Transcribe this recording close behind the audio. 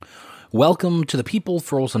Welcome to the People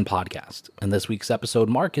for Olson podcast. In this week's episode,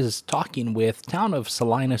 Mark is talking with Town of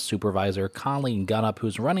Salina Supervisor Colleen Gunnup,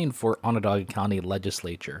 who's running for Onondaga County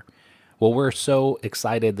Legislature. Well, we're so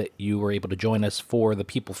excited that you were able to join us for the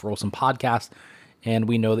People for Olson podcast, and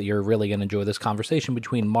we know that you're really going to enjoy this conversation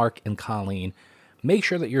between Mark and Colleen. Make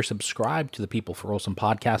sure that you're subscribed to the People for Olson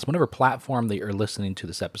podcast, whatever platform that you're listening to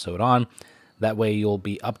this episode on. That way you'll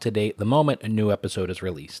be up to date the moment a new episode is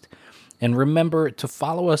released. And remember to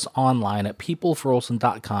follow us online at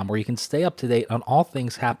peopleforolson.com, where you can stay up to date on all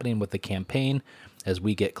things happening with the campaign as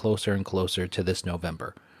we get closer and closer to this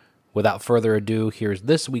November. Without further ado, here's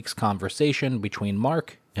this week's conversation between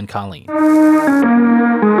Mark and Colleen.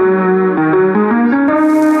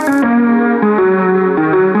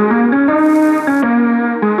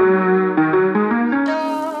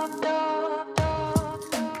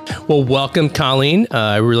 Well, welcome, Colleen.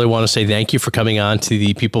 I really want to say thank you for coming on to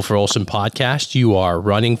the People for Olson podcast. You are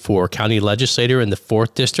running for county legislator in the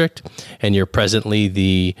 4th District, and you're presently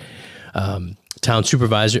the town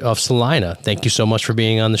supervisor of Salina. Thank you so much for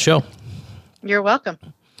being on the show. You're welcome.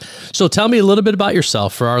 So tell me a little bit about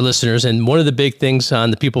yourself for our listeners. And one of the big things on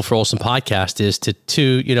the People for Olson podcast is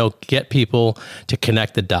to get people to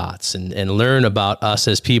connect the dots and learn about us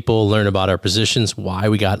as people, learn about our positions, why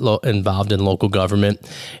we got involved in local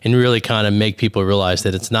government, and really kind of make people realize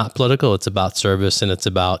that it's not political, it's about service, and it's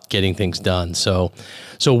about getting things done. So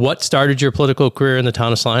what started your political career in the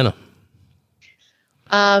town of Salina?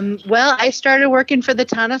 Well, I started working for the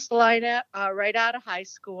town of Salina right out of high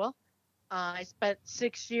school. I spent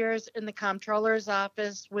 6 years in the comptroller's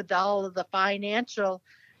office with all of the financial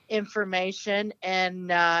information, and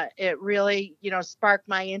it really, sparked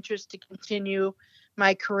my interest to continue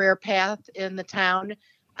my career path in the town.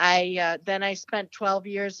 Then I spent 12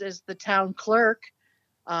 years as the town clerk,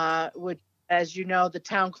 which, as you know, the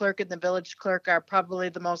town clerk and the village clerk are probably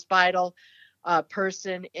the most vital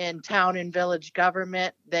person in town and village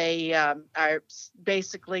government. They are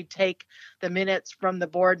basically take the minutes from the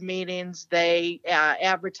board meetings. They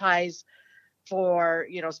advertise for,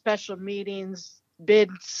 special meetings,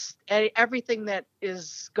 bids, everything that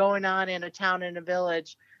is going on in a town and a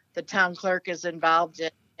village, the town clerk is involved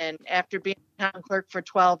in. And after being town clerk for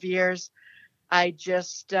 12 years, I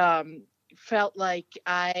just felt like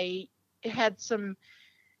I had some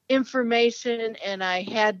information and I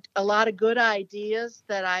had a lot of good ideas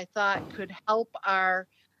that I thought could help our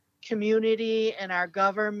community and our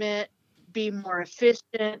government be more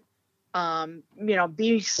efficient,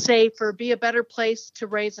 be safer, be a better place to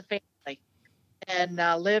raise a family and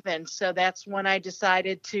live in. So that's when I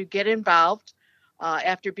decided to get involved.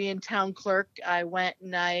 After being town clerk, I went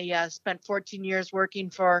and I spent 14 years working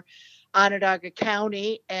for Onondaga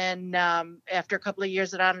County. And after a couple of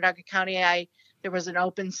years at Onondaga County, there was an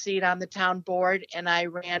open seat on the town board, and I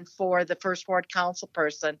ran for the first ward council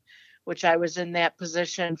person, which I was in that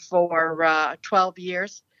position for 12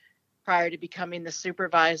 years prior to becoming the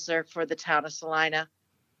supervisor for the town of Salina.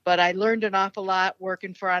 But I learned an awful lot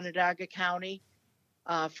working for Onondaga County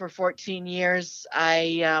for 14 years.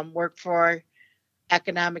 I worked for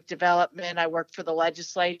economic development. I worked for the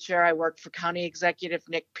legislature. I worked for County Executive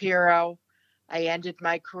Nick Pirro. I ended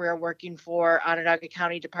my career working for Onondaga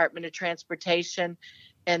County Department of Transportation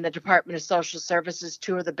and the Department of Social Services,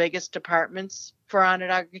 two of the biggest departments for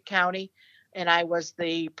Onondaga County. And I was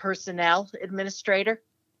the personnel administrator.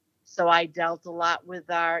 So I dealt a lot with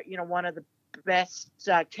our, one of the best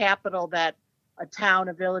capital that a town,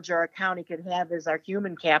 a village, or a county could have is our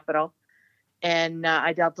human capital. And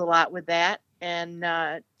I dealt a lot with that. And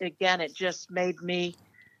again, it just made me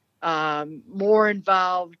more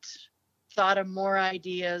involved, thought of more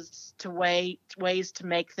ideas to ways to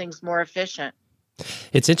make things more efficient.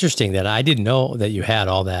 It's interesting that I didn't know that you had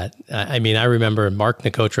all that. I mean, I remember Mark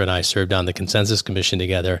Nicotra and I served on the Consensus Commission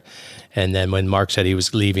together. And then when Mark said he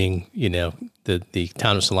was leaving, the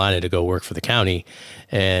town of Salina to go work for the county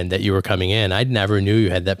and that you were coming in, I never knew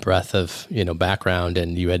you had that breadth of, background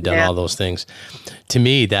and you had done all those things. To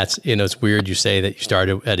me, that's, it's weird you say that you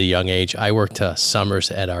started at a young age. I worked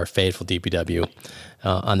summers at our faithful DPW.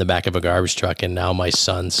 On the back of a garbage truck. And now my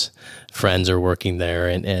son's friends are working there.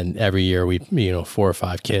 And every year we, 4 or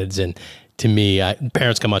 5 kids. And to me,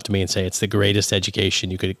 parents come up to me and say, it's the greatest education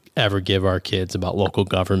you could ever give our kids about local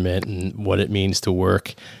government and what it means to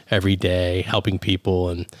work every day, helping people.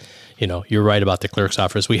 And, you're right about the clerk's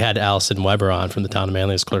office. We had Allison Weber on from the town of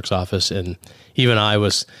Manlius clerk's office. And even I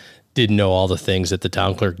didn't know all the things that the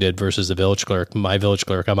town clerk did versus the village clerk. My village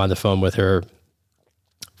clerk, I'm on the phone with her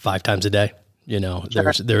 5 times a day.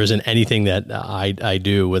 There isn't anything that I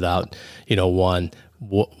do without, one,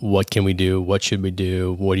 what can we do? What should we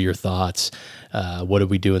do? What are your thoughts? What did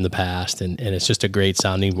we do in the past? And it's just a great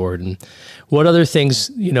sounding board. And what other things,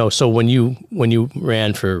 so when you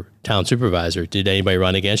ran for town supervisor, did anybody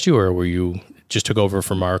run against you, or were you just took over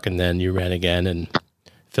for Mark and then you ran again and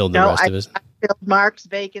filled the rest of it? I filled Mark's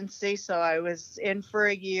vacancy. So I was in for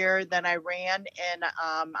a year, then I ran, and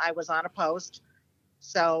I was unopposed.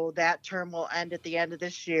 So that term will end at the end of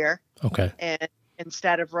this year. Okay. And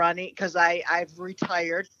instead of running, because I've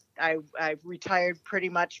retired, I've retired pretty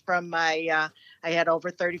much from my, I had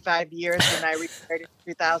over 35 years and I retired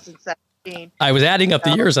in 2017. I was adding up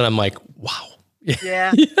the years and I'm like, wow.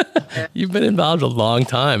 Yeah. You've been involved a long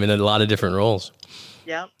time in a lot of different roles.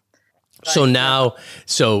 Yep. So now,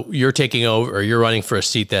 so you're taking over, or you're running for a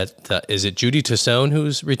seat that, is it Judy Tassone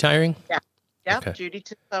who's retiring? Yeah. Yep. Okay. Judy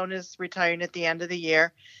Tassone is retiring at the end of the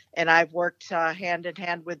year. And I've worked hand in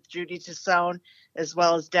hand with Judy Tassone, as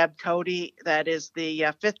well as Deb Cody, that is the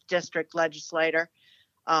 5th District legislator,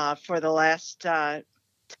 for the last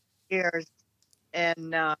years.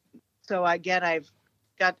 And so again,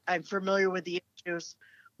 I'm familiar with the issues.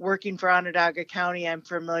 Working for Onondaga County, I'm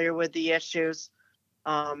familiar with the issues.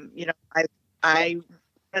 I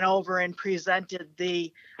went over and presented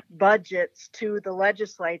the budgets to the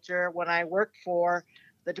legislature when I worked for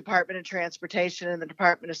the Department of Transportation and the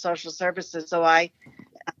Department of Social Services. So I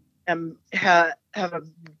have a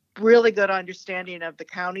really good understanding of the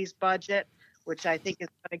county's budget, which I think is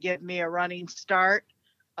going to give me a running start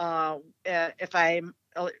if I'm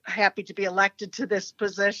happy to be elected to this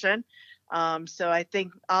position. So I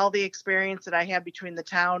think all the experience that I have between the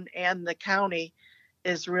town and the county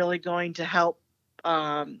is really going to help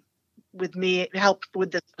with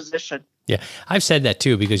this position. Yeah, I've said that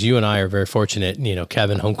too, because you and I are very fortunate.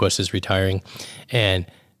 Kevin Holmquist is retiring, and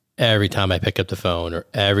every time I pick up the phone or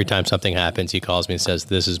every time something happens, he calls me and says,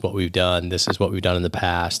 this is what we've done. This is what we've done in the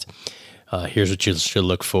past. Here's what you should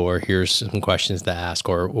look for. Here's some questions to ask,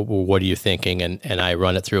 or what are you thinking? And I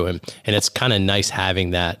run it through him. And it's kind of nice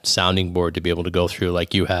having that sounding board to be able to go through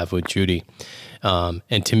like you have with Judy.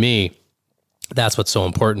 And to me, that's what's so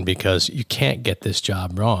important, because you can't get this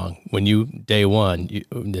job wrong. When day one,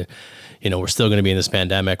 we're still going to be in this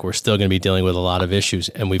pandemic. We're still going to be dealing with a lot of issues,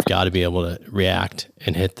 and we've got to be able to react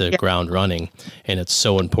and hit the ground running. And it's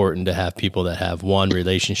so important to have people that have, one,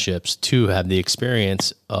 relationships, two, have the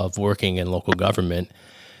experience of working in local government,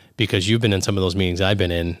 because you've been in some of those meetings I've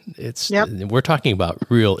been in. We're talking about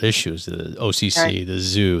real issues: the OCC, the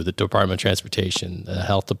zoo, the Department of Transportation, the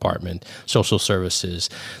Health Department, Social Services,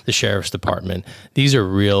 the Sheriff's Department. These are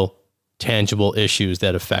real, tangible issues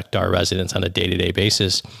that affect our residents on a day-to-day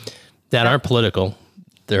basis that aren't political.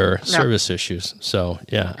 They're service issues. So,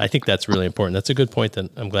 yeah, I think that's really important. That's a good point.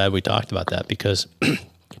 That I'm glad we talked about that, because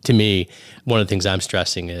to me, one of the things I'm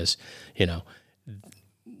stressing is,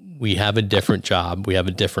 we have a different job, we have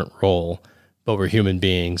a different role, but we're human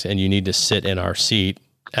beings, and you need to sit in our seat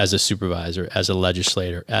as a supervisor, as a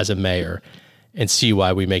legislator, as a mayor, and see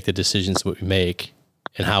why we make the decisions that we make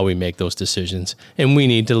and how we make those decisions. And we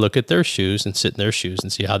need to look at their shoes and sit in their shoes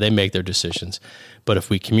and see how they make their decisions. But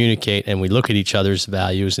if we communicate and we look at each other's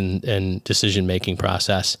values and decision-making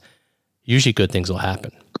process, usually good things will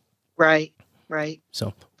happen. Right.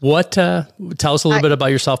 So tell us a little bit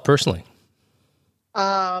about yourself personally.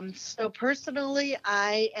 So personally,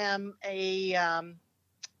 I am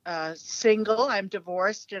single. I'm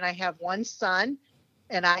divorced, and I have one son,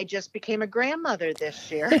 and I just became a grandmother this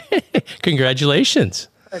year. Congratulations.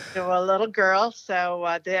 To a little girl. So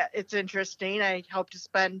it's interesting. I hope to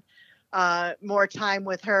spend more time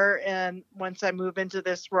with her, and once I move into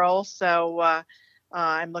this role. So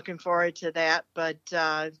I'm looking forward to that. But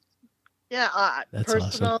that's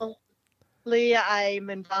personal. Awesome. I'm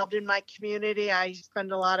involved in my community. I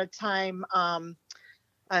spend a lot of time.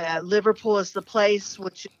 Liverpool is the Place,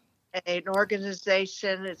 which is an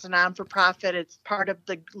organization. It's a non-for-profit. It's part of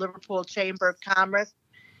the Liverpool Chamber of Commerce.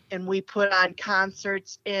 And we put on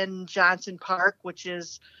concerts in Johnson Park, which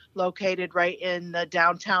is located right in the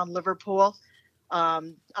downtown Liverpool.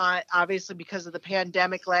 Obviously, because of the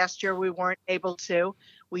pandemic last year, we weren't able to.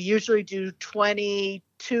 We usually do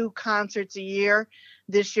 22 concerts a year.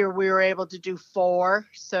 This year we were able to do 4,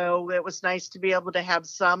 so it was nice to be able to have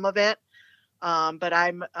some of it. But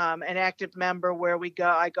I'm an active member where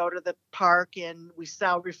I go to the park and we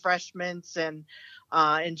sell refreshments and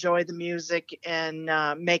enjoy the music and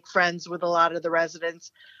make friends with a lot of the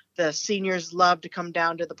residents. The seniors love to come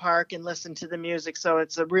down to the park and listen to the music, so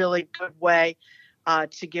it's a really good way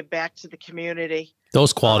to give back to the community.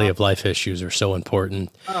 Those quality of life issues are so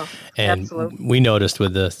important. Oh, and absolutely. we noticed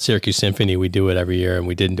with the Syracuse Symphony, we do it every year, and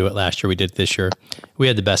we didn't do it last year. We did it this year. We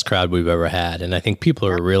had the best crowd we've ever had. And I think people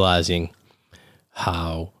are realizing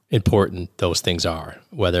how important those things are,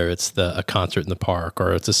 whether it's a concert in the park,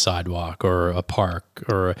 or it's a sidewalk, or a park,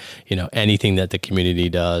 or, anything that the community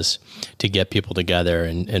does to get people together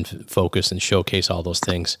and focus and showcase all those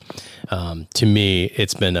things. To me,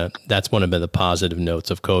 that's one of the positive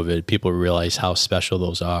notes of COVID. People realize how special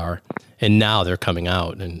those are. And now they're coming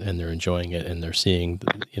out and they're enjoying it, and they're seeing,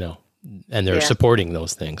 and they're supporting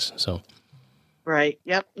those things. So. Right.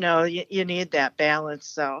 Yep. No, you need that balance.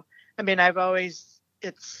 So, I mean,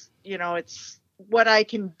 it's what I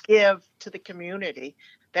can give to the community.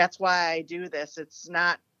 That's why I do this. It's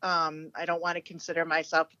not, I don't want to consider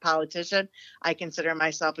myself a politician. I consider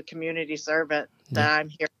myself a community servant, that I'm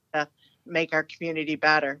here to make our community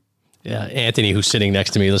better. Yeah. Anthony, who's sitting next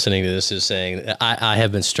to me listening to this, is saying, I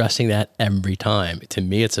have been stressing that every time. To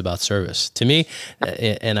me, it's about service. To me,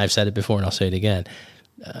 and I've said it before and I'll say it again,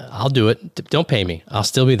 I'll do it. Don't pay me. I'll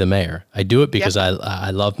still be the mayor. I do it because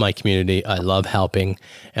I love my community. I love helping,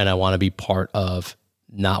 and I want to be part of,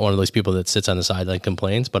 not one of those people that sits on the sideline and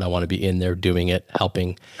complains, but I want to be in there doing it,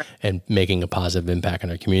 helping, and making a positive impact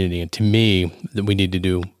on our community. And to me, we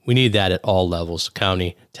need that at all levels,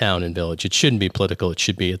 county, town, and village. It shouldn't be political.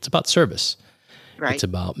 It's about service. Right. It's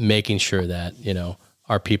about making sure that,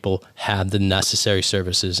 our people have the necessary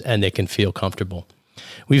services and they can feel comfortable.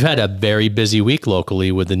 We've had a very busy week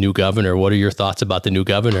locally with the new governor. What are your thoughts about the new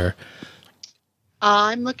governor?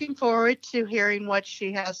 I'm looking forward to hearing what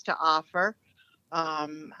she has to offer.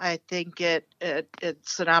 I think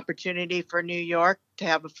it's an opportunity for New York to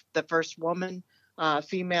have the first woman,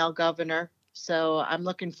 female governor. So I'm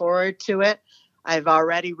looking forward to it. I've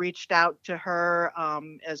already reached out to her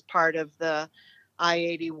as part of the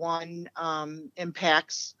I-81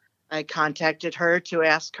 impacts. I contacted her to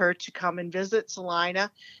ask her to come and visit Salina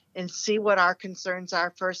and see what our concerns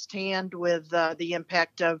are firsthand with the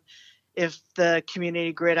impact of if the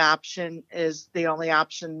community grid option is the only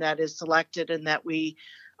option that is selected, and that we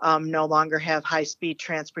no longer have high-speed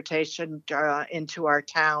transportation into our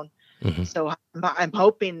town. Mm-hmm. So I'm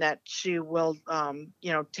hoping that she will,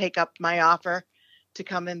 take up my offer to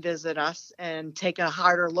come and visit us and take a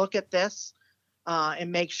harder look at this and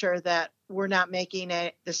make sure that we're not making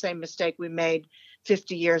the same mistake we made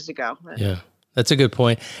 50 years ago. Yeah, that's a good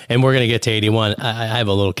point. And we're going to get to 81. I have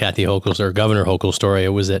a little Kathy Hochul or Governor Hochul story. I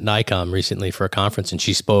was at NICOM recently for a conference, and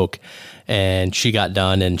she spoke, and she got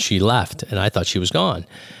done and she left, and I thought she was gone.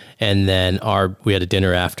 And then we had a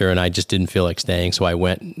dinner after, and I just didn't feel like staying. So I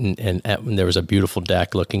went and there was a beautiful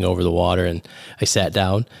deck looking over the water, and I sat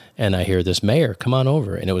down and I hear this, mayor, come on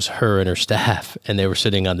over. And it was her and her staff, and they were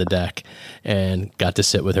sitting on the deck, and got to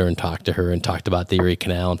sit with her and talk to her, and talked about the Erie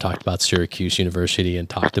Canal, and talked about Syracuse University, and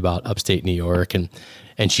talked about upstate New York.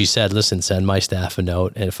 And she said, listen, send my staff a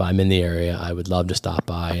note, and if I'm in the area, I would love to stop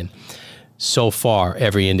by. And so far,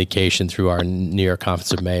 every indication through our New York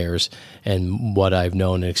Conference of Mayors and what I've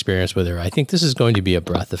known and experienced with her, I think this is going to be a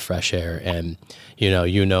breath of fresh air. And,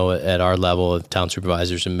 at our level of town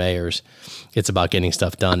supervisors and mayors, it's about getting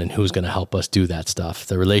stuff done, and who's going to help us do that stuff.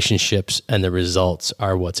 The relationships and the results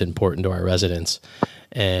are what's important to our residents.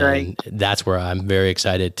 And That's where I'm very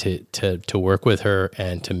excited to work with her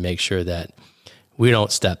and to make sure that we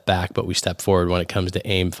don't step back, but we step forward when it comes to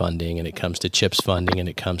AIM funding, and it comes to CHIPS funding, and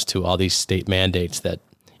it comes to all these state mandates that,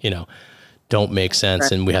 don't make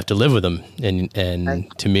sense, and we have to live with them.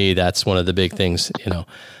 And to me, that's one of the big things,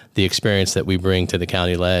 the experience that we bring to the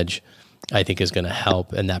county ledge, I think is going to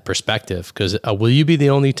help in that perspective. Because will you be the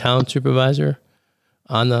only town supervisor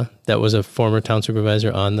that was a former town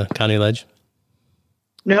supervisor on the county ledge?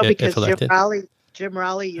 No, because Jim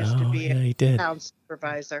Raleigh used to be a town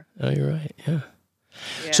supervisor. Oh, you're right. Yeah.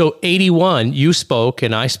 So 81, you spoke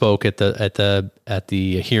and I spoke at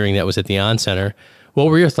the hearing that was at the On Center. What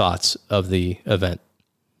were your thoughts of the event?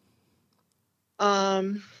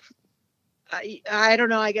 I don't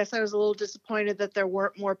know. I guess I was a little disappointed that there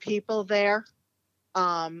weren't more people there.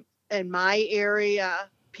 In my area,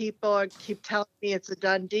 people keep telling me it's a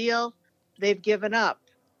done deal. They've given up,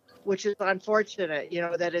 which is unfortunate,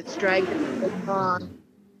 that it's dragging so long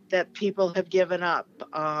that people have given up.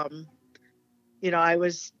 I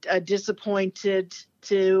was disappointed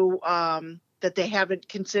that they haven't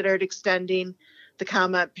considered extending the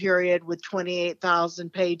comment period with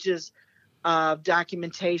 28,000 pages of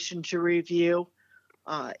documentation to review.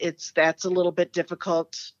 That's a little bit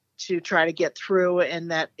difficult to try to get through,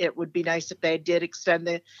 and that it would be nice if they did extend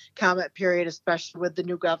the comment period, especially with the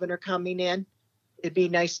new governor coming in. It'd be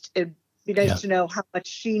nice Be nice Yeah. to know how much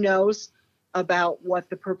she knows about what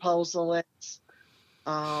the proposal is.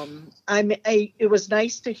 It was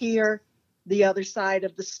nice to hear the other side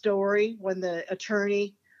of the story when the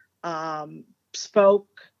attorney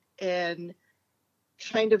spoke and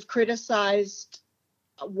kind of criticized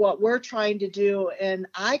what we're trying to do. And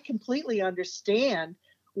I completely understand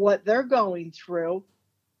what they're going through.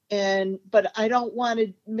 But I don't want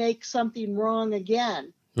to make something wrong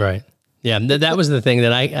again. Right. Yeah. That was the thing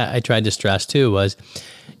that I tried to stress too was,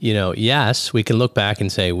 yes, we can look back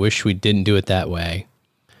and say, wish we didn't do it that way,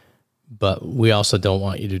 but we also don't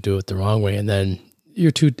want you to do it the wrong way. And then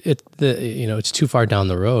it's too far down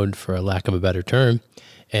the road, for a lack of a better term.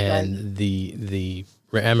 And Right. the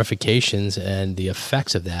ramifications and the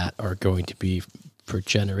effects of that are going to be for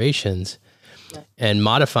generations. Right. And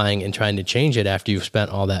modifying and trying to change it after you've spent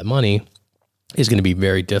all that money is going to be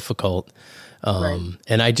very difficult. Right.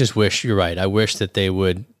 And I just wish, you're right. I wish that they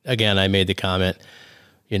would, again, I made the comment,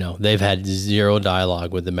 they've had zero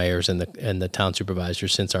dialogue with the mayors and the town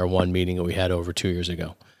supervisors since our one meeting that we had over 2 years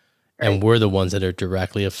ago. Right. And we're the ones that are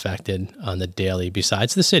directly affected on the daily,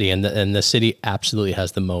 besides the city. And the city absolutely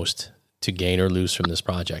has the most to gain or lose from this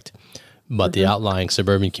project. But the outlying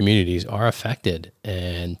suburban communities are affected.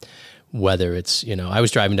 And whether it's, I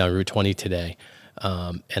was driving down Route 20 today,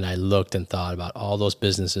 and I looked and thought about all those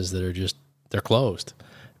businesses that are they're closed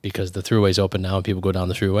because the thruway's open now and people go down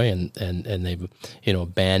the thruway and they've,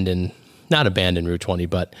 not abandoned Route 20,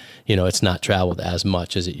 but, it's not traveled as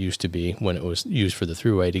much as it used to be when it was used for the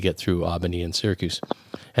thruway to get through Albany and Syracuse.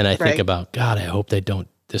 And I think Right. about, God, I hope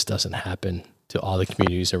this doesn't happen to all the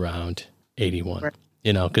communities around 81, Right.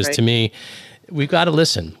 because Right. to me, we've got to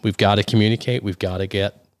listen. We've got to communicate. We've got to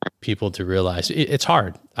get people to realize it's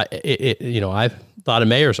hard. A lot of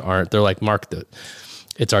mayors aren't. They're like, Mark,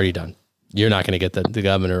 it's already done. You're not going to get the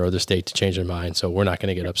governor or the state to change their mind. So we're not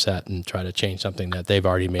going to get upset and try to change something that they've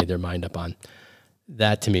already made their mind up on.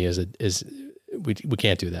 That to me we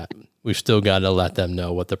can't do that. We've still got to let them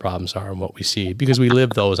know what the problems are and what we see, because we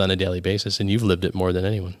live those on a daily basis, and you've lived it more than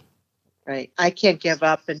anyone. Right. I can't give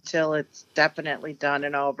up until it's definitely done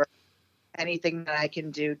and over. Anything that I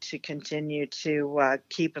can do to continue to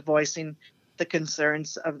keep voicing the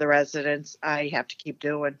concerns of the residents, I have to keep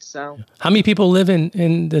doing. So How many people live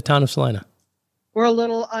in the town of Salina? we're a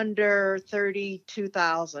little under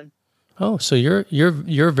 32,000. Oh, so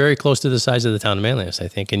you're very close to the size of the town of Manlius, I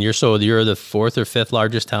think, and you're the fourth or fifth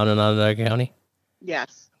largest town in Onondaga County.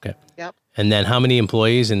 Yes. Okay. Yep. And then how many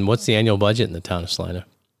employees and what's the annual budget in the town of Salina?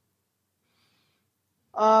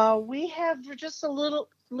 We have just a little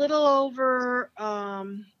over,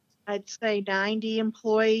 I'd say 90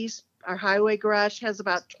 employees. Our highway garage has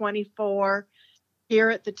about 24. Here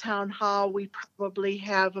at the town hall, we probably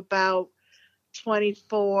have about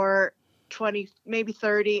 24, 20, maybe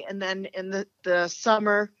 30. And then in the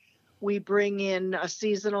summer, we bring in a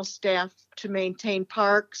seasonal staff to maintain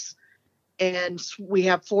parks. And we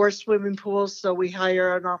have 4 swimming pools, so we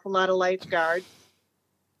hire an awful lot of lifeguards.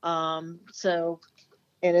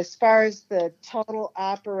 And as far as the total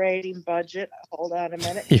operating budget, hold on a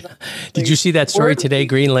minute. Yeah. Did you see that story today?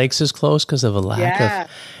 Green Lakes is closed because of a lack of,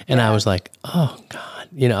 and I was like, oh God,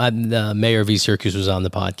 the mayor of East Syracuse was on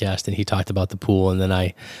the podcast and he talked about the pool. And then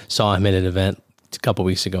I saw him at an event a couple of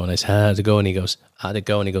weeks ago and I said, how'd it go? And he goes,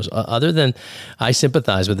 other than I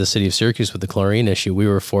sympathize with the city of Syracuse with the chlorine issue. We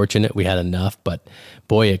were fortunate. We had enough, but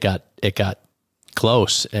boy, it got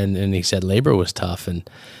close. And he said labor was tough. And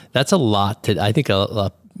that's a lot I think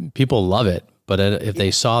people love it, but if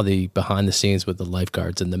they saw the behind the scenes with the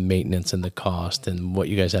lifeguards and the maintenance and the cost and what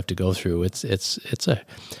you guys have to go through, it's a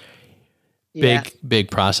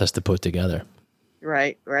big process to put together.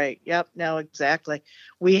 Right. Yep. No, exactly.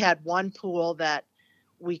 We had one pool that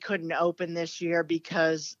we couldn't open this year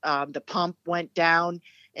because the pump went down,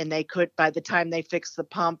 and by the time they fixed the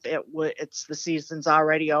pump, it's the season's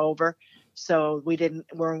already over. So we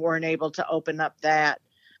weren't able to open up that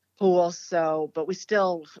pool. So, but we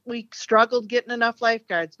struggled getting enough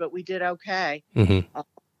lifeguards, but we did okay. Mm-hmm.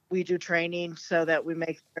 We do training so that we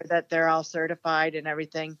make sure that they're all certified and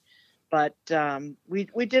everything. But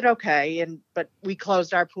we did okay, but we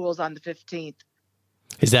closed our pools on the 15th.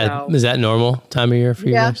 Is that normal time of year for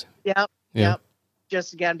you guys? Yep.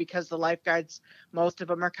 Just again, because the lifeguards, most of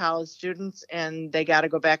them are college students and they got to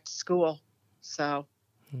go back to school. So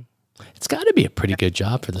it's got to be a pretty good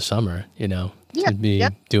job for the summer, to be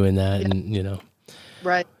doing that. Yep. And,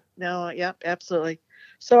 Right. No, yep, absolutely.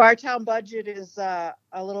 So our town budget is a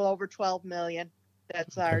little over 12 million.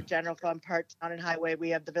 That's our general fund part, town and highway. We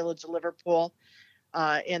have the Village of Liverpool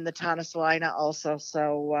in the town of Salina also.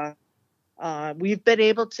 So We've been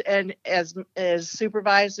able to, and as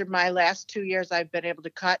supervisor, my last 2 years, I've been able to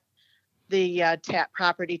cut the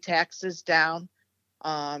property taxes down.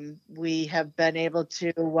 We have been able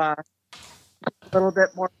to a little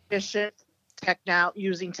bit more efficient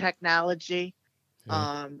using technology.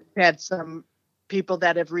 Had some people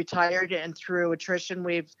that have retired, and through attrition,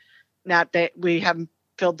 we haven't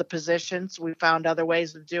filled the positions. We found other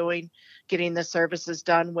ways of getting the services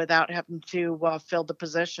done without having to fill the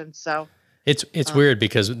position. So it's weird,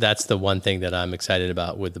 because that's the one thing that I'm excited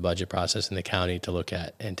about with the budget process in the county, to look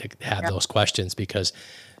at and to have those questions, because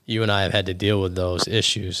you and I have had to deal with those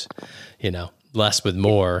issues, less with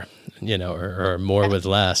more, or more with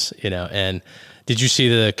less, and did you see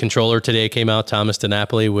the controller today came out, Thomas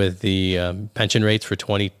DiNapoli, with the pension rates for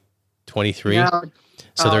 2023? No.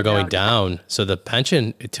 So they're going down. So the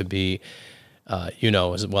pension, to be,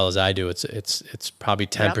 as well as I do, it's probably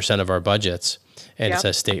 10% of our budgets, and it's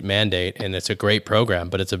a state mandate, and it's a great program,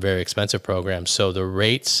 but it's a very expensive program. So the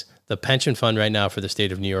rates, the pension fund right now for the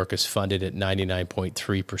state of New York is funded at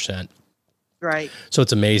 99.3%. Right. So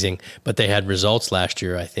it's amazing. But they had results last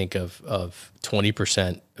year, I think, of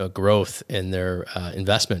 20% growth in their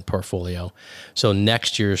investment portfolio. So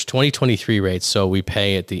next year's 2023 rates, so we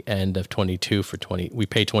pay at the end of 22 we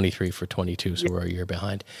pay 23 for 22, so we're a year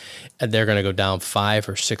behind. And they're going to go down 5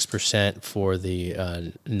 or 6% for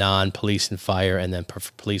the non-police and fire, and then for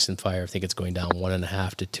police and fire, I think it's going down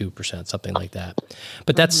 1.5 to 2%, something like that.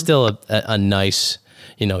 But that's still a nice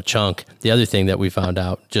chunk. The other thing that we found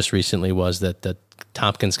out just recently was that the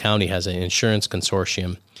Tompkins County has an insurance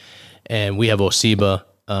consortium, and we have OSEBA,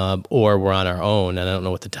 or we're on our own, and I don't know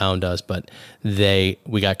what the town does, but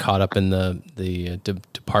we got caught up in the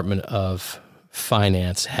Department of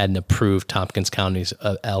Finance hadn't approved Tompkins County's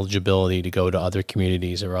eligibility to go to other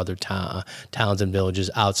communities or other towns and villages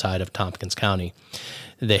outside of Tompkins County.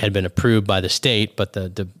 They had been approved by the state, but the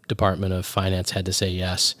Department of Finance had to say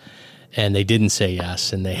yes. And they didn't say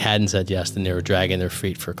yes, and they hadn't said yes, and they were dragging their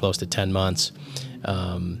feet for close to 10 months.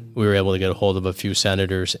 We were able to get a hold of a few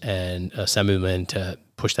senators and assemblymen to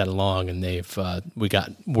push that along, and we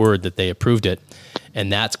got word that they approved it,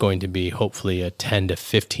 and that's going to be hopefully a 10 to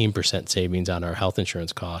 15% savings on our health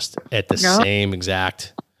insurance cost at the same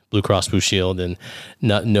exact Blue Cross Blue Shield, and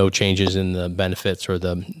no changes in the benefits or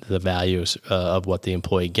the values of what the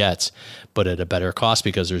employee gets, but at a better cost,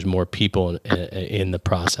 because there's more people in the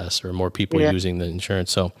process, or more people using the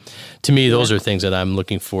insurance. So to me, those are things that I'm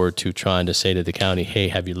looking forward to trying to say to the county, hey,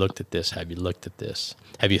 have you looked at this? Have you looked at this?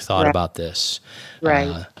 Have you thought about this?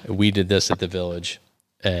 Right. We did this at the village,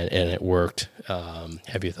 and it worked.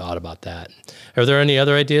 Have you thought about that? Are there any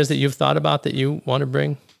other ideas that you've thought about that you want to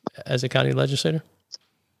bring as a county legislator?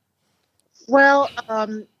 Well,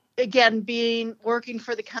 again, working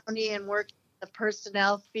for the county and working in the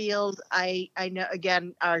personnel field, I know,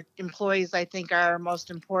 again, our employees, I think, are our most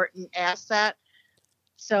important asset.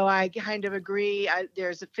 So I kind of agree.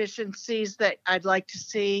 There's efficiencies that I'd like to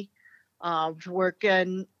see,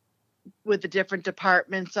 working with the different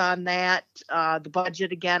departments on that. The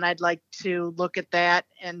budget, again, I'd like to look at that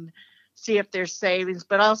and see if there's savings.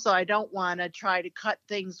 But also, I don't want to try to cut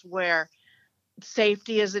things where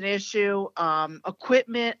safety is an issue,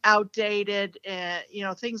 equipment outdated,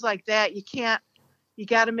 things like that. You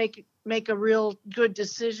got to make a real good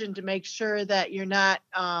decision to make sure that you're not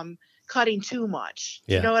cutting too much.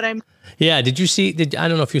 Yeah. You know what I mean? Yeah. Did you see, I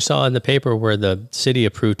don't know if you saw in the paper where the city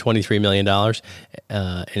approved $23 million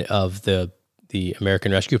of the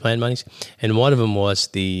American Rescue Plan monies. And one of them was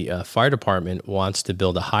the fire department wants to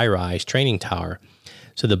build a high-rise training tower.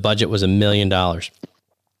 So the budget was $1 million.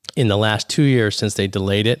 In the last 2 years since they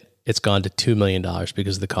delayed it, it's gone to $2 million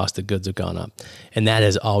because the cost of goods have gone up. And that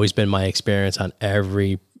has always been my experience on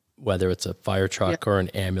whether it's a fire truck or an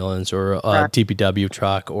ambulance or a DPW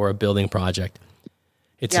truck or a building project.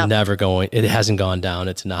 It's never going, it hasn't gone down.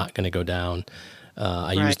 It's not going to go down.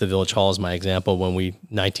 I use the Village Hall as my example. When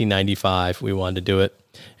 1995, we wanted to do it,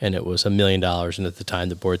 and it was $1 million. And at the time,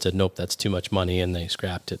 the board said, nope, that's too much money, and they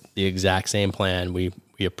scrapped it. The exact same plan we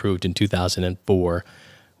approved in 2004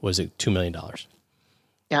 was at $2 million.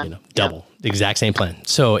 Yeah. Double the exact same plan.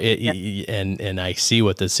 So and I see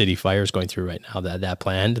what the city fire is going through right now, that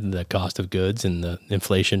plan, the cost of goods and the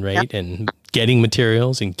inflation rate and getting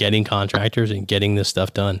materials and getting contractors and getting this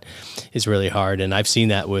stuff done is really hard. And I've seen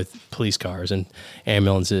that with police cars and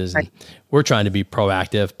ambulances, and we're trying to be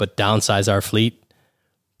proactive, but downsize our fleet,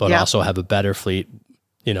 but also have a better fleet,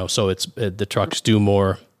 so it's the trucks do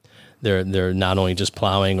more. They're not only just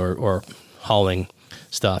plowing or hauling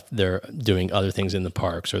stuff, they're doing other things in the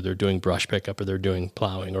parks, or they're doing brush pickup, or they're doing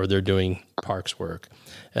plowing, or they're doing parks work.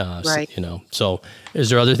 Right. So is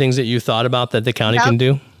there other things that you thought about that the county Yeah. can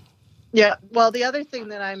do? Yeah. Well, the other thing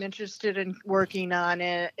that I'm interested in working on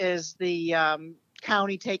is the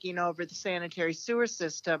county taking over the sanitary sewer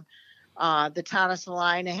system. The town of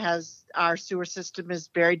Salina our sewer system is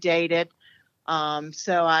very dated.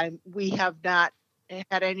 We have not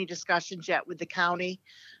had any discussions yet with the county.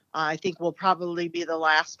 I think we'll probably be the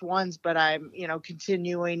last ones, but I'm,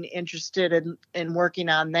 continuing interested in working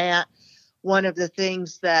on that. One of the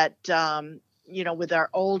things that, with our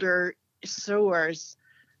older sewers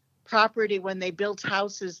property, when they built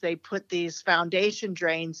houses, they put these foundation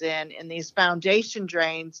drains in, and these foundation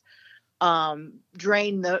drains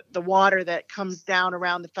drain the water that comes down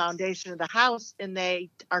around the foundation of the house, and they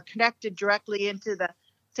are connected directly into the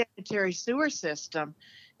sanitary sewer system.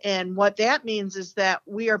 And what that means is that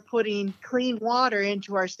we are putting clean water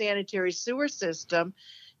into our sanitary sewer system,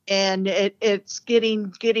 and it's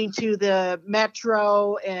getting to the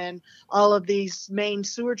metro and all of these main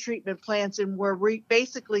sewer treatment plants, and we're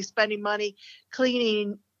basically spending money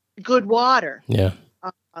cleaning good water. Yeah.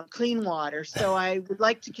 Clean water. So I would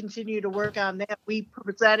like to continue to work on that. We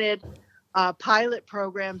presented a pilot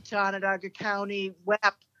program to Onondaga County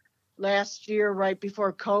WEP last year, right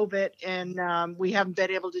before COVID, and we haven't been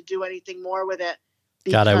able to do anything more with it.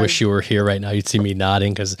 God, I wish you were here right now. You'd see me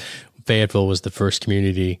nodding, because Fayetteville was the first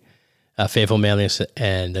community. Fayetteville, Manlius,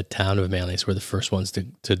 and the town of Manlius were the first ones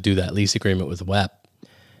to do that lease agreement with WEP.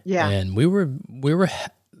 Yeah. And we were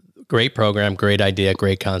great program, great idea,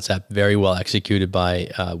 great concept, very well executed by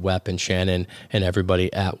WEP and Shannon and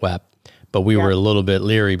everybody at WEP. But we were a little bit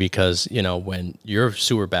leery because, when your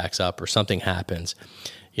sewer backs up or something happens,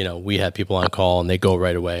 we had people on call and they go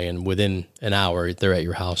right away. And within an hour, they're at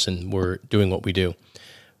your house and we're doing what we do.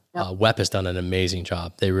 WEP has done an amazing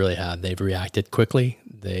job. They really have. They've reacted quickly.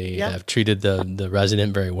 They have treated the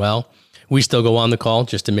resident very well. We still go on the call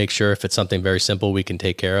just to make sure if it's something very simple we can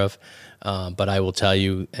take care of. But I will tell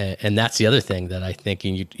you, and that's the other thing that I think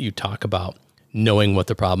you talk about, knowing what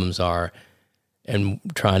the problems are and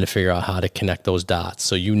trying to figure out how to connect those dots.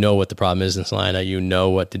 So what the problem is in Salina,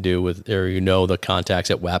 what to do with, or the contacts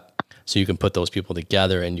at WEP, so you can put those people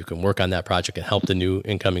together and you can work on that project and help the new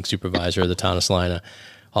incoming supervisor of the town of Salina.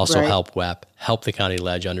 Also help WEP, help the county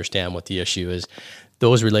ledge understand what the issue is.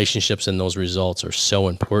 Those relationships and those results are so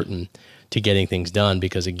important to getting things done,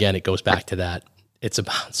 because again, it goes back to that. It's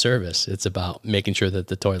about service. It's about making sure that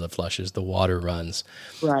the toilet flushes, the water runs,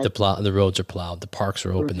 the roads are plowed, the parks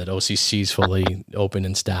are open, that OCC is fully open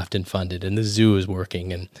and staffed and funded, and the zoo is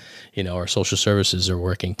working, and our social services are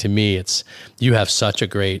working. To me, you have such a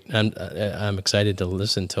great. I'm excited to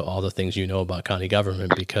listen to all the things you know about county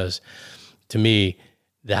government, because to me,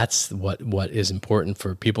 that's what is important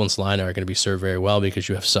for people in Salina are going to be served very well, because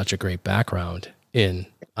you have such a great background in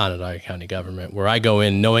Onondaga County government, where I go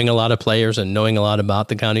in knowing a lot of players and knowing a lot about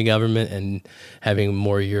the county government and having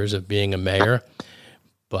more years of being a mayor.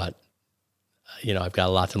 But, I've got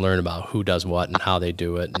a lot to learn about who does what and how they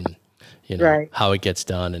do it, and, how it gets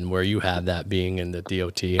done, and where you have that being in the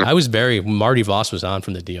DOT. Marty Voss was on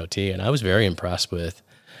from the DOT, and I was very impressed with,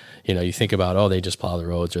 you think about, they just plow the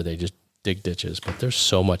roads or they just dig ditches, but there's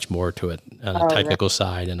so much more to it on a technical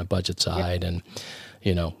side and a budget side. And,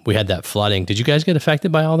 we had that flooding. Did you guys get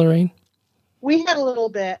affected by all the rain? We had a little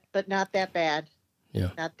bit, but not that bad. Yeah.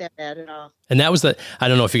 Not that bad at all. And that was I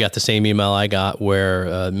don't know if you got the same email I got, where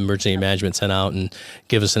emergency management sent out and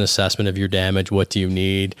give us an assessment of your damage. What do you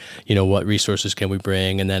need? What resources can we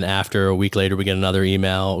bring? And then after a week later, we get another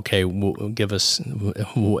email. Okay, give us,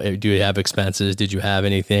 do you have expenses? Did you have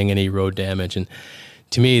any road damage? And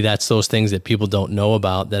to me, that's those things that people don't know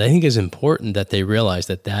about, that I think is important that they realize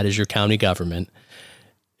that is your county government,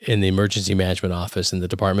 in the emergency management office, in the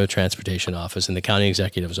Department of Transportation office, in the county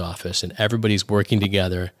executive's office, and everybody's working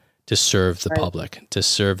together to serve the public, to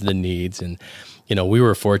serve the needs. And, we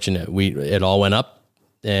were fortunate. It all went up,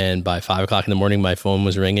 and by 5:00 in the morning, my phone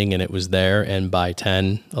was ringing and it was there. And by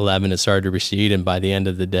 10, 11, it started to recede. And by the end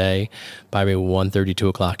of the day, by maybe 1:30,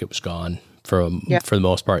 2:00, it was gone for the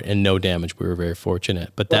most part, and no damage. We were very fortunate.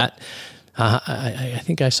 But I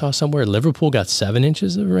think I saw somewhere Liverpool got 7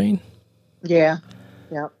 inches of rain. Yeah.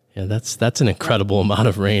 Yeah. Yeah, that's an incredible amount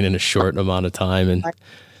of rain in a short amount of time. And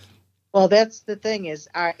well, that's the thing, is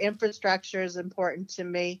our infrastructure is important to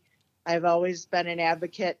me. I've always been an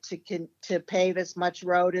advocate to pave as much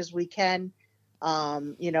road as we can,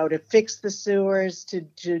 to fix the sewers, to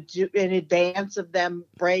do in advance of them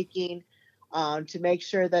breaking, to make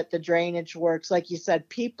sure that the drainage works. Like you said,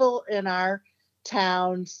 people in our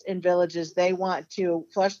towns and villages. They want to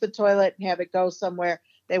flush the toilet and have it go somewhere.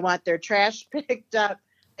 They want their trash picked up.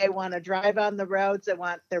 They want to drive on the roads. They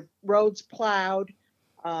want their roads plowed.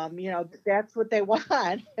 That's what they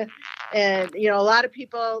want. And, a lot of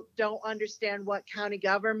people don't understand what county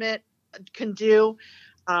government can do.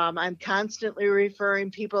 I'm constantly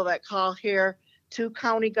referring people that call here to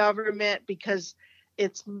county government because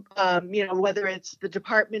it's, whether it's the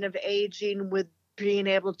Department of Aging with being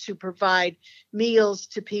able to provide meals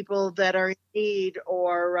to people that are in need,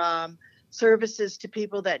 or services to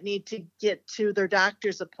people that need to get to their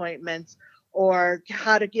doctor's appointments, or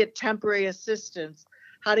how to get temporary assistance,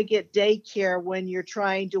 how to get daycare when you're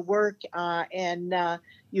trying to work and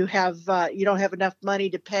you don't have enough money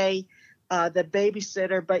to pay the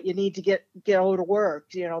babysitter, but you need to go to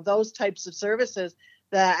work. Those types of services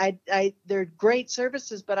that they're great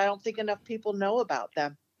services, but I don't think enough people know about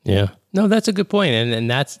them. Yeah, no, that's a good point. And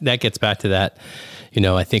that gets back to that,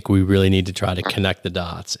 I think we really need to try to connect the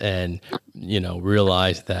dots and,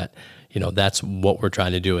 realize that, that's what we're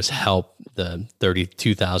trying to do is help the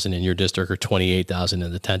 32,000 in your district or 28,000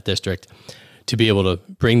 in the 10th district to be able to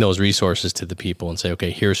bring those resources to the people and say,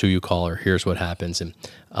 okay, here's who you call, or here's what happens. And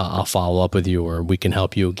I'll follow up with you, or we can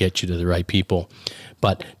help you get you to the right people.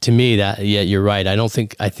 But to me, you're right.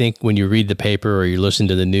 I think when you read the paper or you listen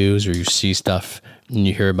to the news or you see stuff and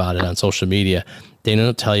you hear about it on social media, they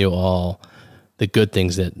don't tell you all the good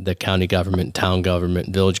things that the county government, town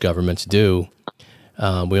government, village governments do.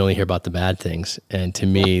 We only hear about the bad things. And to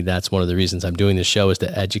me, that's one of the reasons I'm doing this show, is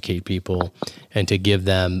to educate people and to give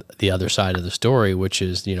them the other side of the story, which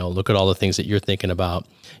is, look at all the things that you're thinking about.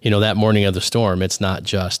 That morning of the storm, it's not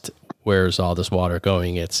just where's all this water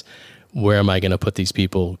going. It's where am I going to put these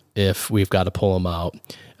people if we've got to pull them out?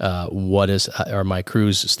 Are my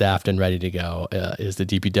crews staffed and ready to go? Is the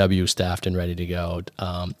DPW staffed and ready to go?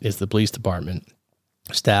 Is the police department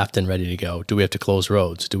staffed and ready to go? Do we have to close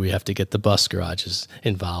roads? Do we have to get the bus garages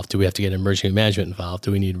involved? Do we have to get emergency management involved?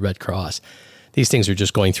 Do we need Red Cross? These things are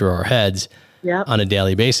just going through our heads on a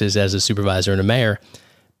daily basis as a supervisor and a mayor.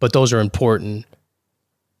 But those are important,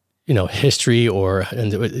 history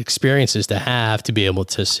and experiences to have to be able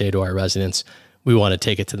to say to our residents, we want to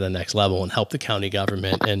take it to the next level and help the county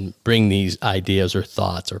government and bring these ideas or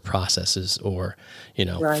thoughts or processes or,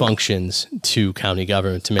 functions to county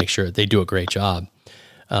government to make sure they do a great job.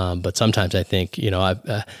 But sometimes I think,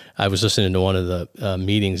 I was listening to one of the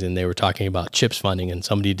meetings and they were talking about CHIPS funding, and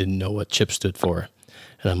somebody didn't know what CHIPS stood for.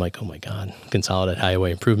 And I'm like, oh my God, Consolidated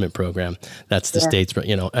Highway Improvement Program. That's the state's,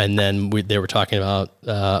 and then they were talking about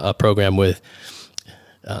a program with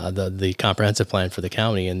the comprehensive plan for the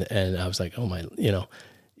county. And I was like, oh my,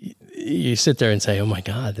 you sit there and say, oh my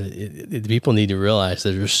God, the people need to realize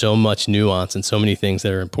that there's so much nuance and so many things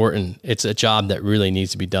that are important. It's a job that really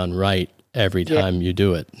needs to be done right every time you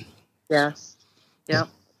do it. Yes. Yeah.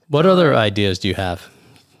 What other ideas do you have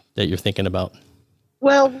that you're thinking about?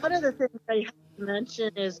 Well, one of the things I have to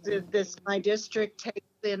mention is my district takes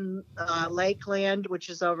in Lakeland, which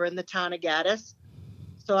is over in the town of Gaddis.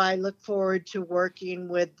 So I look forward to working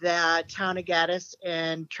with the town of Gaddis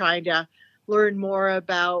and trying to learn more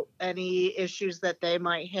about any issues that they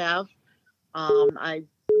might have. I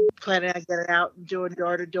plan on getting out and doing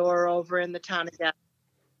door-to-door over in the town of Gaddis.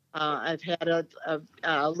 I've had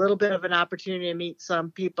a little bit of an opportunity to meet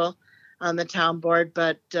some people on the town board,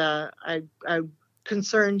 but I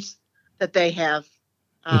concerns that they have,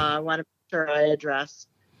 I want to make sure I address,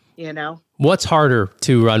 What's harder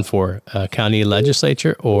to run for, county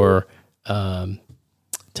legislature or town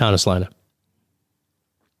of Salina?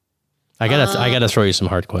 I gotta throw you some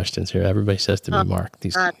hard questions here. Everybody says to me, Mark,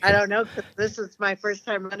 I don't know, because this is my first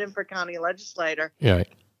time running for county legislator. Yeah, right.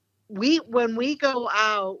 When we go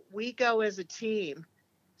out, we go as a team.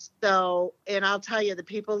 So, and I'll tell you, the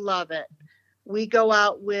people love it. We go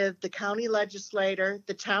out with the county legislator,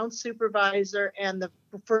 the town supervisor, and the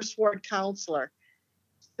first ward counselor.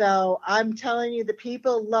 So I'm telling you, the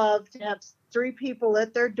people love to have 3 people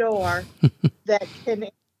at their door that can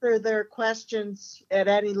answer their questions at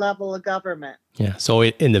any level of government. Yeah. So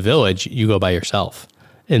in the village, you go by yourself.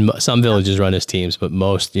 And some villages run as teams, but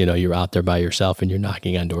most, you're out there by yourself and you're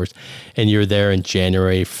knocking on doors, and you're there in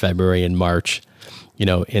January, February, and March,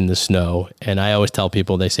 in the snow. And I always tell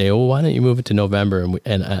people, they say, oh, why don't you move it to November?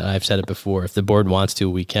 And I've said it before, if the board wants to,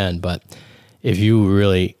 we can. But if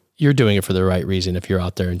you're doing it for the right reason, if you're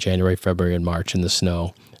out there in January, February, and March in the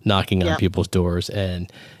snow, knocking on people's doors. And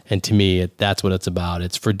to me, that's what it's about.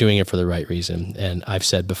 It's for doing it for the right reason. And I've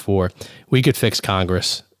said before, we could fix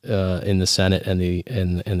Congress in the Senate and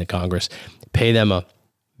the Congress, pay them a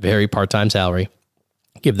very part-time salary,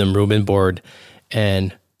 give them room and board,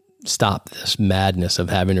 and stop this madness of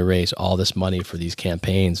having to raise all this money for these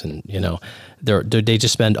campaigns. And, they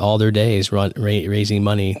just spend all their days raising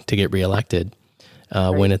money to get reelected.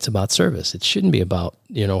 When it's about service, it shouldn't be about,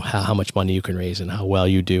 how much money you can raise and how well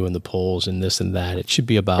you do in the polls and this and that. It should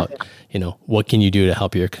be about, what can you do to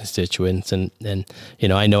help your constituents? And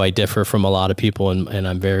I know I differ from a lot of people, and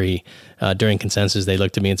I'm very, during consensus, they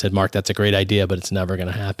looked at me and said, Mark, that's a great idea, but it's never going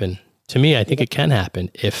to happen. To me, I think it can happen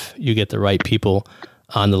if you get the right people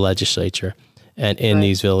on the legislature and in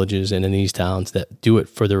these villages and in these towns that do it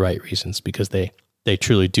for the right reasons, because they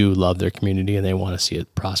truly do love their community and they want to see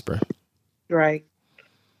it prosper. Right.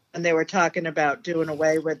 And they were talking about doing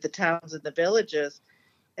away with the towns and the villages.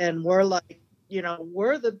 And we're like,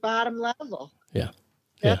 we're the bottom level. Yeah.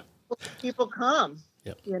 That's where people come,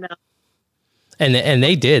 Yep. And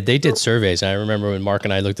they did surveys. I remember when Mark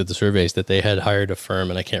and I looked at the surveys that they had hired a firm,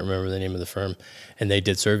 and I can't remember the name of the firm, and they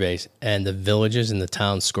did surveys, and the villages and the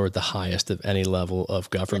towns scored the highest of any level of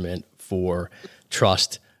government for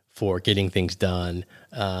trust, for getting things done,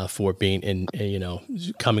 for being in,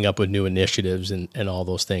 coming up with new initiatives and all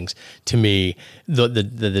those things. To me,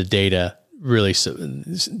 the data really,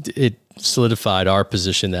 it solidified our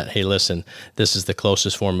position that, hey, listen, this is the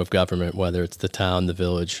closest form of government, whether it's the town, the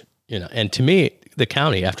village, and to me, the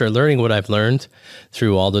county, after learning what I've learned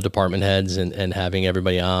through all the department heads and having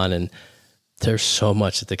everybody on, and there's so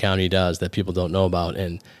much that the county does that people don't know about.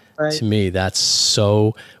 And to me,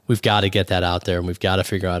 we've got to get that out there, and we've got to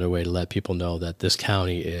figure out a way to let people know that this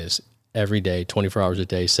county is every day, 24 hours a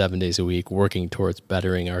day, 7 days a week, working towards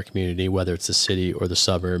bettering our community, whether it's the city or the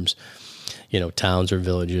suburbs, towns or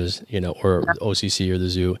villages, or OCC or the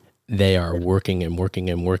zoo. They are working and working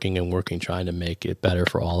and working and working, trying to make it better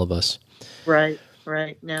for all of us. Right.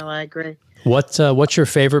 No, I agree. What's your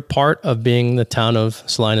favorite part of being the town of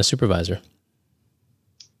Salina supervisor?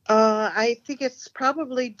 I think it's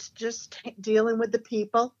probably just dealing with the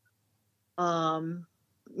people. We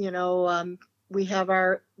have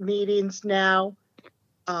our meetings now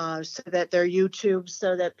so that they're YouTube,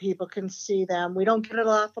 so that people can see them. We don't get an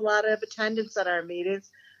awful lot of attendance at our meetings.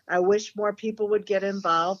 I wish more people would get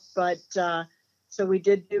involved, but so we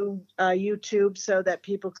did do YouTube so that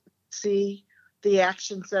people could see the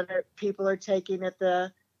actions that people are taking at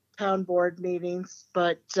the town board meetings.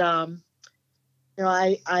 But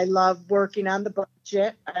I love working on the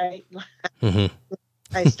budget. I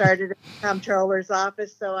started at the comptroller's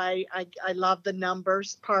office, so I love the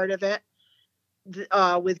numbers part of it.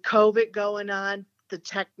 With COVID going on, the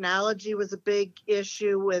technology was a big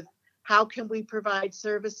issue with how can we provide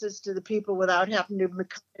services to the people without having to come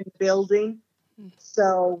in the building.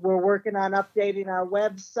 So we're working on updating our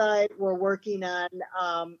website. We're working on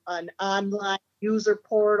an online user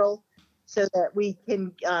portal so that we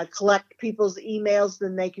can collect people's emails,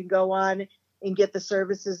 then they can go on and get the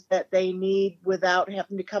services that they need without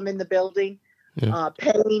having to come in the building.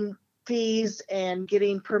 Paying fees and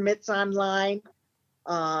getting permits online.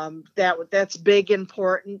 That's big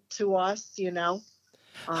important to us,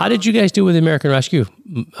 How did you guys do with the American Rescue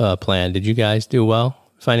Plan? Did you guys do well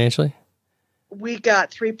financially? We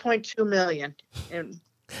got $3.2 million.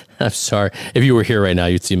 I'm sorry. If you were here right now,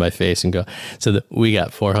 you'd see my face and go. So we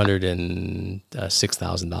got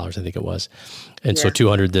 $406,000, I think it was, and so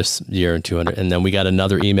 200 this year and 200, and then we got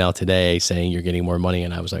another email today saying you're getting more money,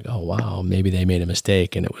 and I was like, oh wow, maybe they made a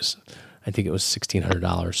mistake, and I think it was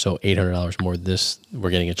 $1,600, so $800 more. We're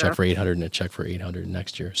getting a check for $800 and a check for $800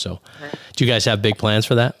 next year. So, do you guys have big plans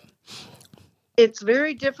for that? It's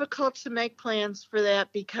very difficult to make plans for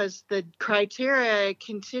that because the criteria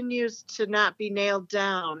continues to not be nailed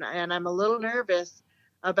down. And I'm a little nervous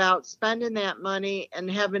about spending that money and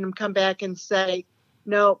having them come back and say,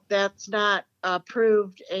 no, that's not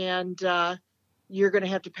approved. And you're going to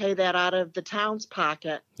have to pay that out of the town's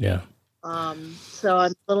pocket. Yeah. So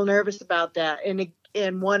I'm a little nervous about that.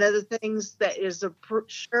 And one of the things that is a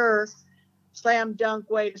sure slam dunk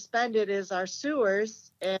way to spend it is our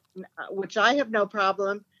sewers, and which I have no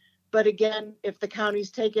problem. But again, if the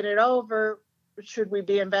county's taking it over, should we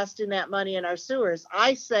be investing that money in our sewers?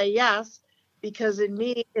 I say yes, because in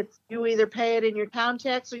me, it's you either pay it in your town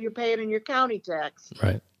tax or you pay it in your county tax.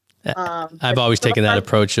 Right. I've always taken that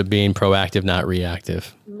approach of being proactive, not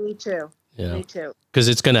reactive. Me too. Me too.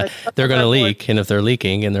 Because they're gonna leak, and if they're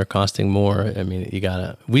leaking and they're costing more, I mean,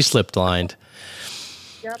 we slipped lined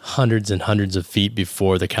hundreds and hundreds of feet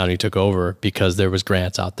before the county took over because there was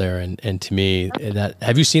grants out there. And to me,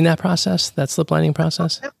 have you seen that process, that slip lining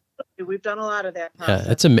process? We've done a lot of that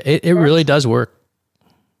process. Yeah, it really does work.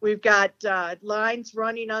 We've got lines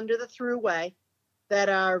running under the thruway that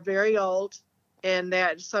are very old, and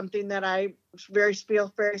that's something that I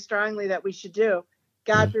feel very strongly that we should do.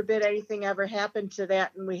 God forbid anything ever happened to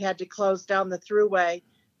that and we had to close down the thruway,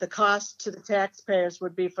 the cost to the taxpayers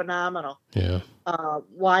would be phenomenal. Yeah.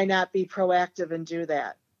 Why not be proactive and do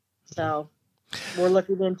that? So we're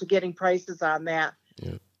looking into getting prices on that.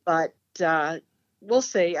 Yeah. But we'll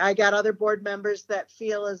see. I got other board members that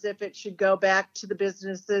feel as if it should go back to the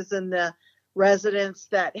businesses and the residents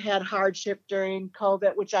that had hardship during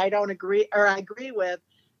COVID, which I don't agree, or I agree with,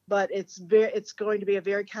 but it's going to be a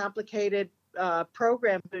very complicated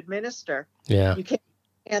program to administer. Yeah. You can't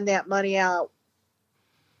hand that money out.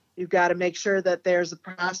 You've got to make sure that there's a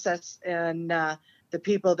process and the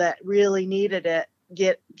people that really needed it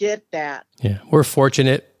get that. Yeah, we're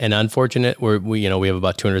fortunate and unfortunate. We have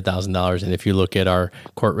about $200,000, and if you look at our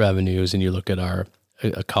court revenues and you look at our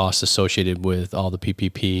costs associated with all the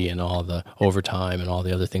PPP and all the overtime and all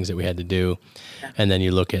the other things that we had to do, and then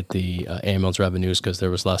you look at the ambulance revenues because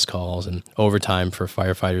there was less calls, and overtime for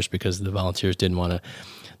firefighters because the volunteers didn't want to.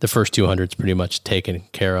 The first 200 is pretty much taken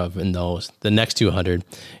care of in those. The next 200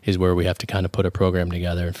 is where we have to kind of put a program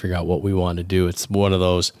together and figure out what we want to do. It's one of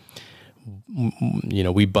those.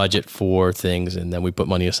 We budget for things and then we put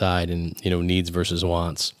money aside and, needs versus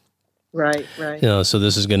wants. Right. So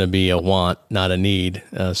this is going to be a want, not a need.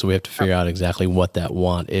 So we have to figure out exactly what that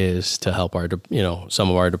want is to help our, some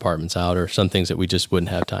of our departments out or some things that we just wouldn't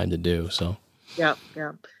have time to do. So. Yeah.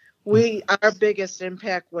 Our biggest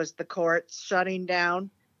impact was the courts shutting down.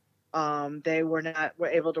 They were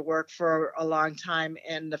able to work for a long time,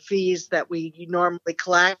 and the fees that we normally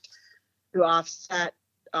collect to offset,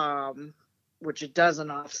 which it doesn't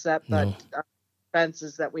offset, but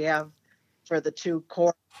expenses that we have for the two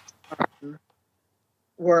courts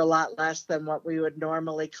were a lot less than what we would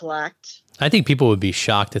normally collect. I think people would be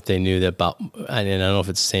shocked if they knew that and I don't know if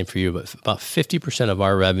it's the same for you, but about 50% of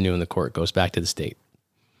our revenue in the court goes back to the state.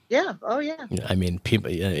 Yeah. Oh, yeah. I mean,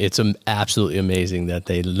 people. It's absolutely amazing that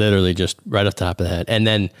they literally just right off the top of the head, and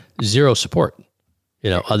then zero support.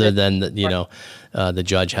 Other than the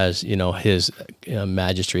judge has his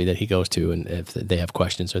magistrate that he goes to, and if they have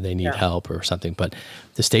questions or they need help or something. But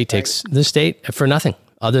the state takes the state for nothing,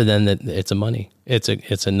 other than that it's a money.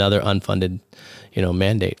 It's another unfunded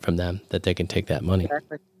mandate from them that they can take that money.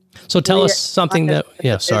 Exactly. So tell us something that.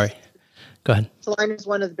 Yeah. Sorry. Go ahead. Salina is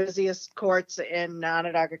one of the busiest courts in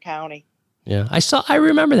Onondaga County. Yeah, I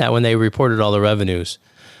remember that when they reported all the revenues,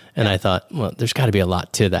 and I thought, well, there's got to be a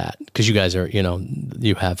lot to that because you guys are,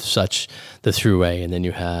 you have such the thruway, and then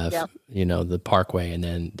you have, the parkway, and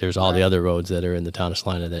then there's all the other roads that are in the town of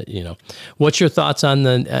Salina that, What's your thoughts on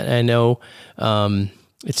I know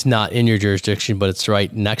it's not in your jurisdiction, but it's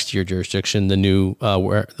right next to your jurisdiction, the new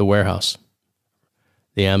the warehouse,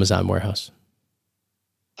 the Amazon warehouse.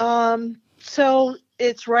 So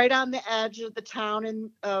it's right on the edge of the town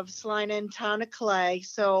of Salina and town of Clay.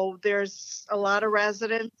 So there's a lot of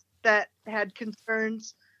residents that had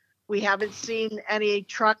concerns. We haven't seen any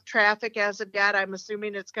truck traffic as of yet. I'm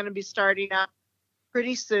assuming it's going to be starting up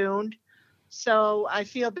pretty soon. So I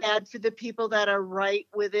feel bad for the people that are right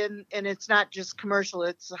within, and it's not just commercial,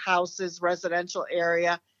 it's houses, residential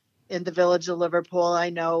area in the village of Liverpool. I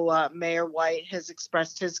know Mayor White has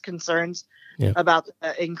expressed his concerns about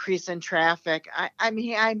the increase in traffic.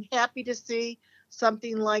 I'm happy to see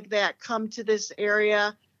something like that come to this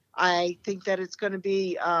area. I think that it's going to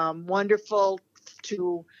be wonderful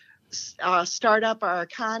to start up our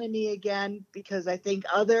economy again, because I think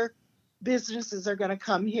other businesses are going to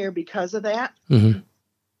come here because of that. Mm-hmm.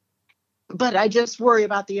 But I just worry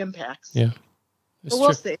about the impacts. Yeah. So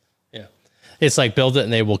we'll see. Yeah. It's like build it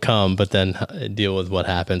and they will come, but then deal with what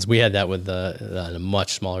happens. We had that with on a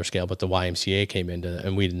much smaller scale, but the YMCA came into,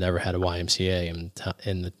 and we'd never had a YMCA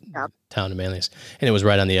in the town of Manlius, and it was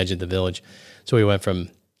right on the edge of the village. So we went from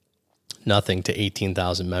nothing to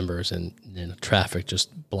 18,000 members, and traffic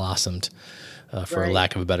just blossomed, for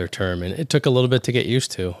lack of a better term. And it took a little bit to get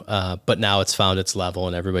used to, but now it's found its level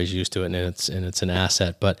and everybody's used to it, and it's an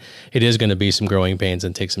asset. But it is going to be some growing pains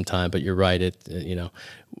and take some time. But you're right.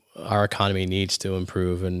 Our economy needs to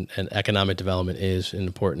improve, and economic development is an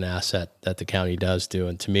important asset that the county does do.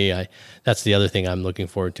 And to me, that's the other thing I'm looking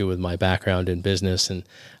forward to with my background in business. And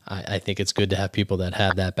I think it's good to have people that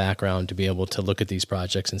have that background to be able to look at these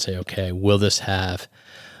projects and say, okay, will this have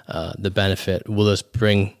the benefit? Will this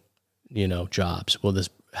bring, jobs? Will this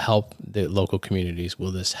help the local communities?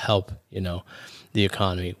 Will this help, the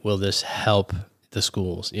economy? Will this help the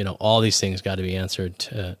schools? All these things got to be answered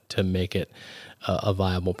to make it a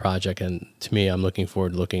viable project. And to me, I'm looking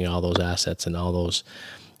forward to looking at all those assets and all those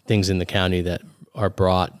things in the county that are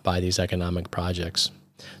brought by these economic projects.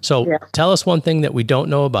 So tell us one thing that we don't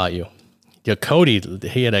know about you. Cody,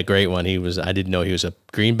 he had a great one. I didn't know he was a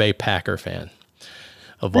Green Bay Packer fan.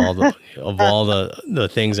 of all the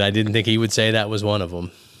things I didn't think he would say, that was one of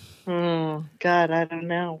them. Oh God, I don't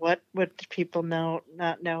know. What do people not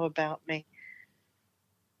know about me?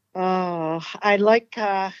 Oh, I like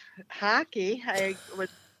hockey.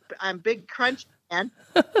 I'm a big Crunch fan.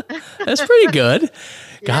 That's pretty good.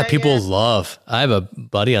 God, Yeah, people yeah. love. I have a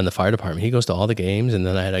buddy on the fire department. He goes to all the games, and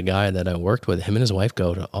then I had a guy that I worked with. Him and his wife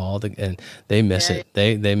go to all the, and they miss Yeah, it.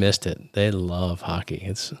 They missed it. They love hockey.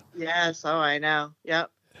 It's Yes, oh, I know.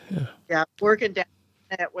 Yep. Yeah. Working down,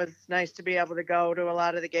 it was nice to be able to go to a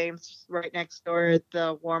lot of the games right next door at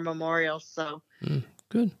the War Memorial. So,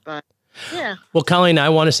 good. but yeah. Well, Colleen, I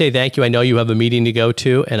want to say thank you. I know you have a meeting to go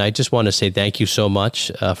to, and I just want to say thank you so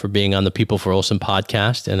much for being on the People for Olson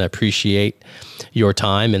podcast, and I appreciate your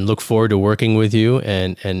time and look forward to working with you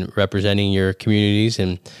and representing your communities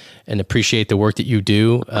and appreciate the work that you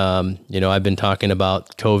do. I've been talking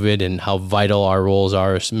about COVID and how vital our roles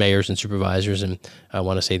are as mayors and supervisors, and I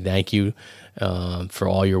want to say thank you for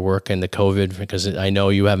all your work in the COVID, because I know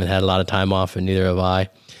you haven't had a lot of time off, and neither have I.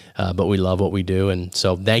 But we love what we do. And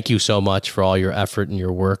so thank you so much for all your effort and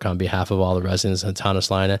your work on behalf of all the residents of the town of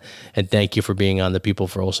Salina. And thank you for being on the People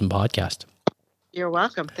for Olson podcast. You're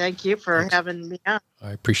welcome. Thank you for having me on.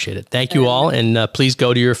 I appreciate it. Thank you all. And please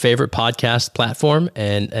go to your favorite podcast platform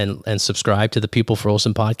and subscribe to the People for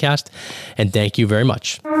Olson podcast. And thank you very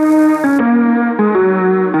much.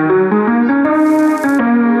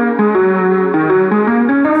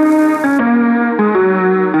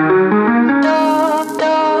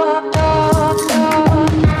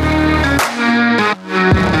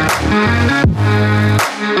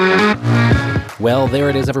 Well, there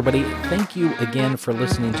it is, everybody. Thank you again for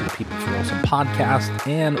listening to the People for Olson podcast.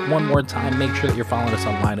 And one more time, make sure that you're following us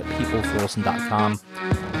online at peopleforolson.com,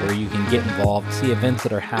 where you can get involved, see events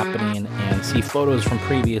that are happening, and see photos from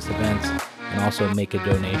previous events, and also make a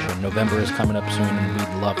donation. November is coming up soon, and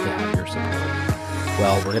we'd love to have your support.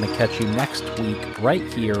 Well, we're going to catch you next week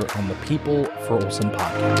right here on the People for Olson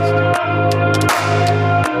podcast.